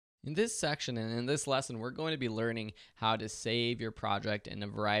In this section and in this lesson, we're going to be learning how to save your project in a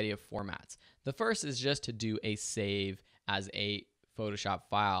variety of formats. The first is just to do a save as a Photoshop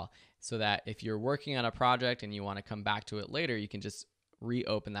file so that if you're working on a project and you want to come back to it later, you can just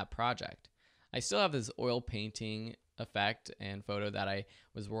reopen that project. I still have this oil painting effect and photo that I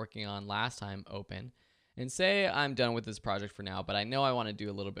was working on last time open. And say I'm done with this project for now, but I know I want to do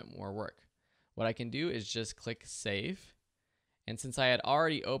a little bit more work. What I can do is just click save. And since I had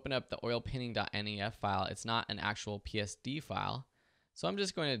already opened up the oilpainting.nef file, it's not an actual PSD file. So I'm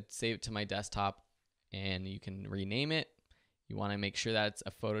just going to save it to my desktop, and you can rename it. You want to make sure that it's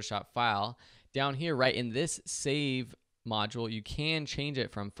a Photoshop file. Down here, right in this save module, you can change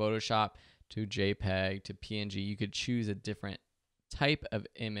it from Photoshop to JPEG to PNG. You could choose a different type of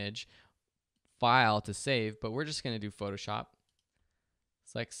image file to save, but we're just going to do Photoshop.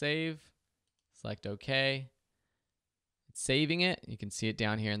 Select save, select OK. It's saving it. You can see it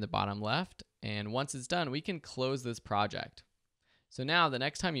down here in the bottom left. And once it's done, we can close this project. So now the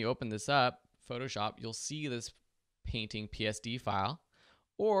next time you open this up, Photoshop, you'll see this painting PSD file.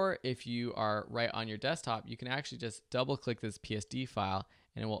 Or if you are right on your desktop, you can actually just double click this PSD file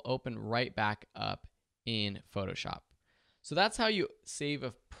and it will open right back up in Photoshop. So that's how you save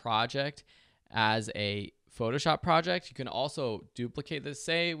a project as a Photoshop project. You can also duplicate this.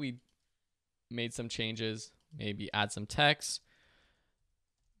 Say we made some changes, maybe add some text,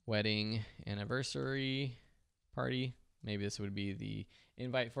 wedding anniversary party. Maybe this would be the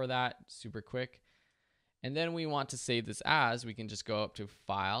invite for that, super quick. And then we want to save this as, we can just go up to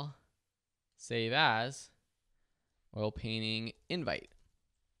File, Save As, Oil Painting Invite,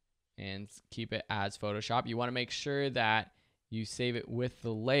 and keep it as Photoshop. You want to make sure that you save it with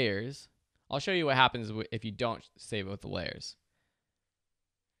the layers. I'll show you what happens if you don't save it with the layers.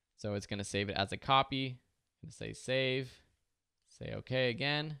 So it's going to save it as a copy. Say save, say OK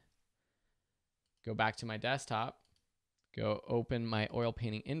again, go back to my desktop, go open my oil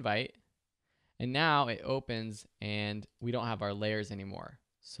painting invite, and now it opens and we don't have our layers anymore.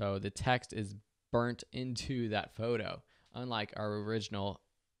 So the text is burnt into that photo, unlike our original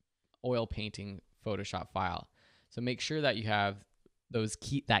oil painting Photoshop file. So make sure that you have those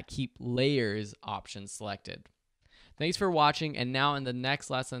keep layers option selected. Thanks for watching, and now in the next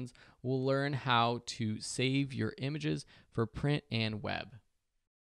lessons, we'll learn how to save your images for print and web.